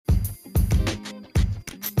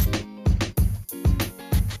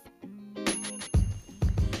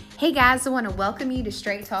Hey guys, I want to welcome you to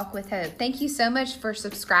Straight Talk with Hope. Thank you so much for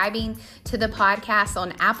subscribing to the podcast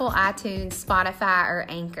on Apple, iTunes, Spotify, or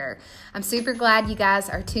Anchor. I'm super glad you guys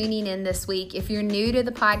are tuning in this week. If you're new to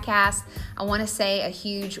the podcast, I want to say a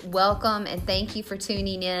huge welcome and thank you for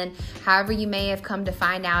tuning in. However, you may have come to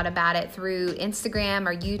find out about it through Instagram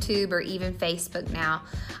or YouTube or even Facebook now.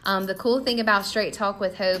 The cool thing about Straight Talk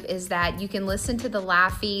with Hope is that you can listen to the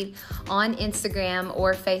live feed on Instagram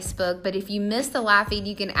or Facebook, but if you miss the live feed,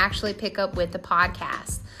 you can actually pick up with the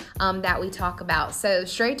podcast that we talk about. So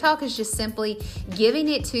Straight Talk is just simply giving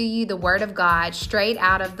it to you, the Word of God, straight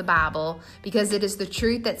out of the Bible, because it is the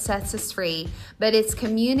truth that sets us free, but it's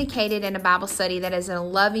communicated in a Bible study that is in a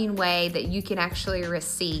loving way that you can actually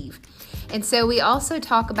receive. And so we also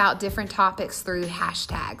talk about different topics through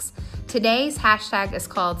hashtags. Today's hashtag is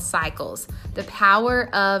called Cycles, the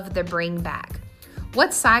power of the bring back.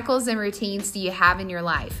 What cycles and routines do you have in your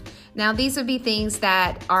life? Now, these would be things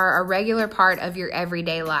that are a regular part of your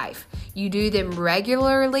everyday life. You do them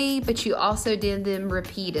regularly, but you also do them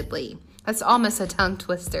repeatedly. That's almost a tongue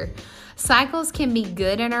twister. Cycles can be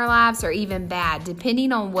good in our lives or even bad,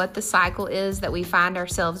 depending on what the cycle is that we find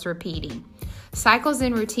ourselves repeating. Cycles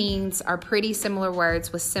and routines are pretty similar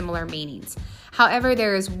words with similar meanings. However,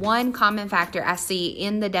 there is one common factor I see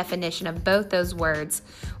in the definition of both those words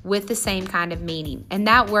with the same kind of meaning, and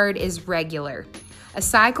that word is regular. A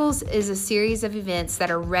cycle is a series of events that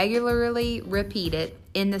are regularly repeated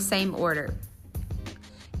in the same order.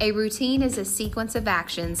 A routine is a sequence of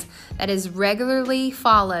actions that is regularly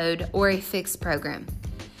followed or a fixed program.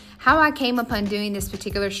 How I came upon doing this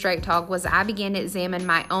particular Straight Talk was I began to examine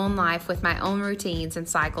my own life with my own routines and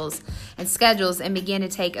cycles and schedules and began to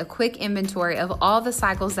take a quick inventory of all the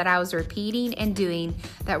cycles that I was repeating and doing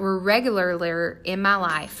that were regular in my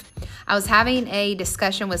life. I was having a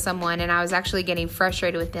discussion with someone and I was actually getting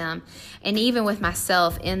frustrated with them and even with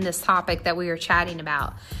myself in this topic that we were chatting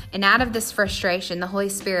about. And out of this frustration, the Holy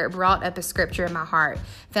Spirit brought up a scripture in my heart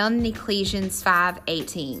found in Ecclesiastes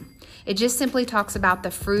 5:18. It just simply talks about the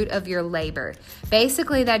fruit of your labor.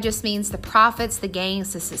 Basically, that just means the profits, the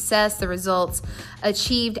gains, the success, the results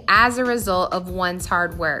achieved as a result of one's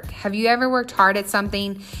hard work. Have you ever worked hard at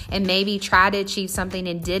something and maybe tried to achieve something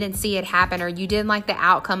and didn't see it happen, or you didn't like the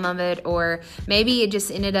outcome of it, or maybe it just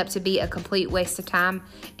ended up to be a complete waste of time?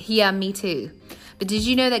 Yeah, me too. But did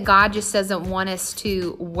you know that God just doesn't want us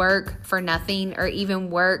to work for nothing or even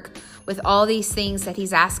work with all these things that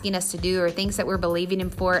He's asking us to do or things that we're believing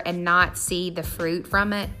Him for and not see the fruit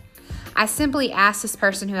from it? I simply asked this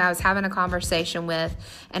person who I was having a conversation with,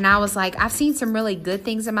 and I was like, I've seen some really good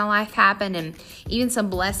things in my life happen and even some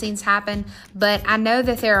blessings happen, but I know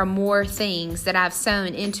that there are more things that I've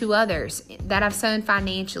sown into others, that I've sown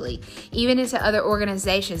financially, even into other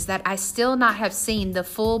organizations, that I still not have seen the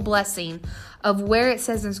full blessing of where it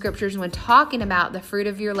says in scriptures when talking about the fruit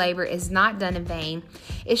of your labor is not done in vain.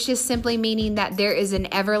 It's just simply meaning that there is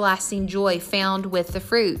an everlasting joy found with the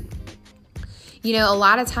fruit. You know, a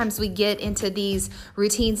lot of times we get into these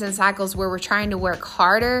routines and cycles where we're trying to work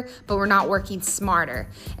harder, but we're not working smarter.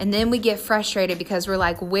 And then we get frustrated because we're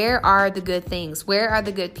like, where are the good things? Where are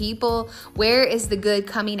the good people? Where is the good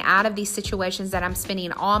coming out of these situations that I'm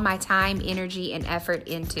spending all my time, energy, and effort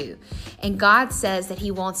into? And God says that He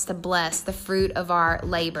wants to bless the fruit of our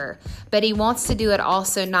labor, but He wants to do it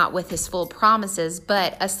also not with His full promises,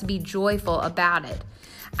 but us to be joyful about it.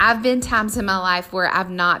 I've been times in my life where I've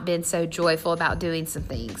not been so joyful about doing some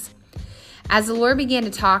things. As the Lord began to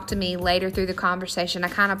talk to me later through the conversation, I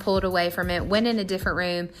kind of pulled away from it, went in a different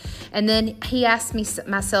room, and then He asked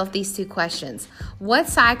myself these two questions. What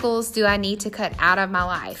cycles do I need to cut out of my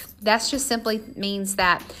life? That just simply means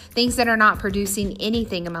that things that are not producing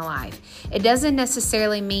anything in my life. It doesn't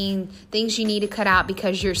necessarily mean things you need to cut out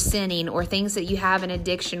because you're sinning or things that you have an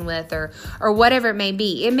addiction with or whatever it may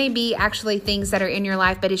be. It may be actually things that are in your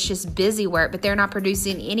life, but it's just busy work, but they're not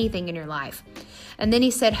producing anything in your life. And then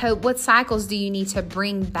He said, Hope, what cycles do you need to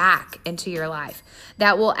bring back into your life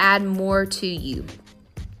that will add more to you?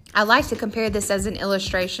 I like to compare this as an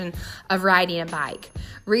illustration of riding a bike.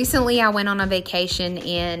 Recently, I went on a vacation,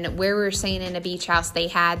 and where we were staying in a beach house, they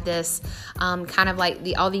had this kind of like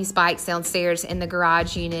all these bikes downstairs in the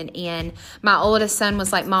garage unit. And my oldest son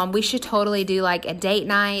was like, Mom, we should totally do like a date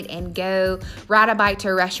night and go ride a bike to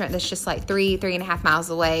a restaurant that's just like 3.5 miles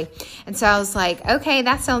away. And so I was like, okay,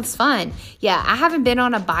 that sounds fun. Yeah, I haven't been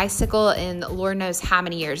on a bicycle in Lord knows how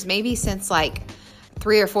many years, maybe since like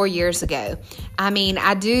 3 or 4 years ago. I mean,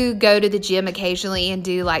 I do go to the gym occasionally and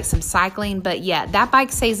do like some cycling, but yeah, that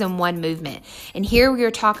bike stays in one movement. And here we are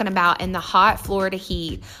talking about in the hot Florida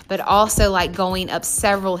heat, but also like going up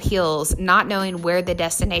several hills, not knowing where the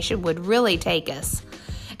destination would really take us.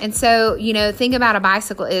 And so, think about a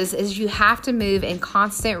bicycle is you have to move in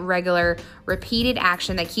constant, regular, repeated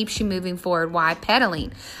action that keeps you moving forward while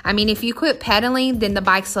pedaling. I mean, if you quit pedaling, then the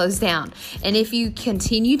bike slows down. And if you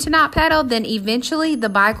continue to not pedal, then eventually the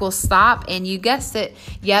bike will stop and you guessed it,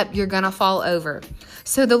 you're going to fall over.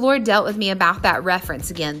 So the Lord dealt with me about that reference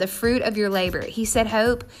again, the fruit of your labor. He said,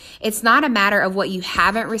 Hope, it's not a matter of what you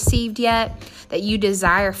haven't received yet that you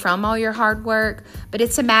desire from all your hard work, but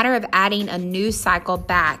it's a matter of adding a new cycle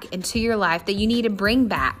back into your life that you need to bring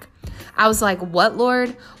back. I was like, what,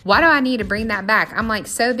 Lord? Why do I need to bring that back? I'm like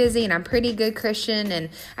so busy and I'm pretty good Christian and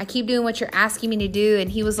I keep doing what you're asking me to do. And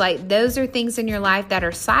he was like, those are things in your life that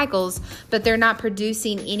are cycles, but they're not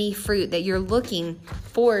producing any fruit that you're looking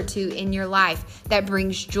forward to in your life that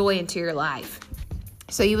brings joy into your life.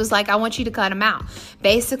 So he was like, I want you to cut them out.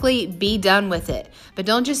 Basically, be done with it. But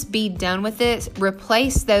don't just be done with it.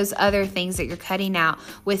 Replace those other things that you're cutting out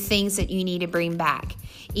with things that you need to bring back.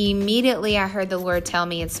 Immediately, I heard the Lord tell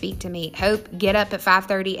me and speak to me, Hope, get up at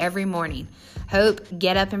 5:30 every morning. Hope,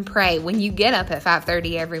 get up and pray when you get up at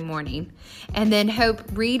 5:30 every morning. And then Hope,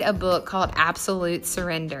 read a book called Absolute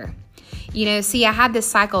Surrender. I had this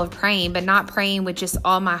cycle of praying, but not praying with just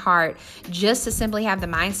all my heart, just to simply have the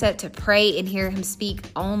mindset to pray and hear him speak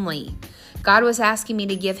only. God was asking me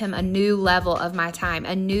to give him a new level of my time,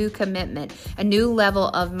 a new commitment, a new level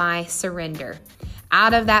of my surrender.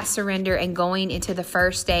 Out of that surrender and going into the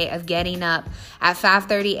first day of getting up at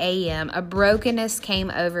 5:30 a.m., a brokenness came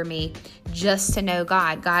over me just to know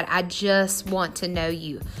God. God, I just want to know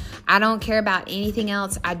you. I don't care about anything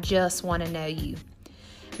else. I just want to know you.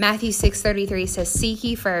 Matthew 6:33 says, Seek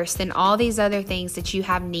ye first, and all these other things that you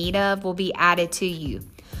have need of will be added to you.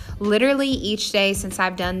 Literally each day since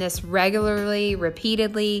I've done this regularly,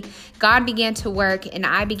 repeatedly, God began to work and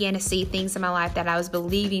I began to see things in my life that I was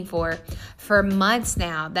believing for months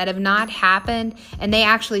now that have not happened. And they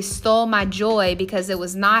actually stole my joy because it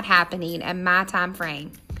was not happening at my time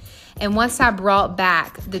frame. And once I brought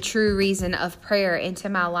back the true reason of prayer into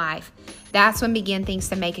my life, that's when began things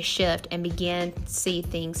to make a shift and begin to see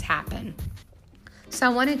things happen. So I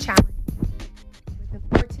want to challenge you with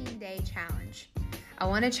a 14-day challenge. I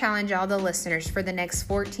want to challenge all the listeners for the next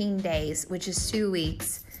 14 days, which is 2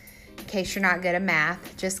 weeks, in case you're not good at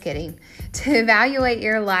math, just kidding, to evaluate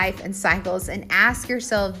your life and cycles and ask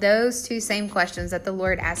yourself those two same questions that the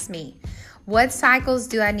Lord asked me. What cycles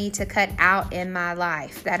do I need to cut out in my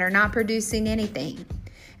life that are not producing anything?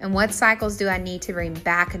 And what cycles do I need to bring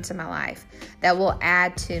back into my life that will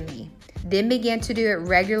add to me? Then begin to do it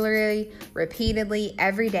regularly, repeatedly,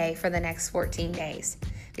 every day for the next 14 days.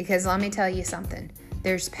 Because let me tell you something,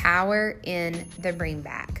 there's power in the bring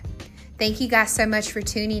back. Thank you guys so much for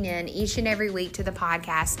tuning in each and every week to the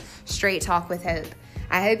podcast, Straight Talk with Hope.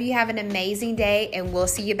 I hope you have an amazing day, and we'll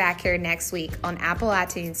see you back here next week on Apple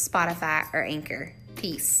iTunes, Spotify, or Anchor.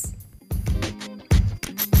 Peace.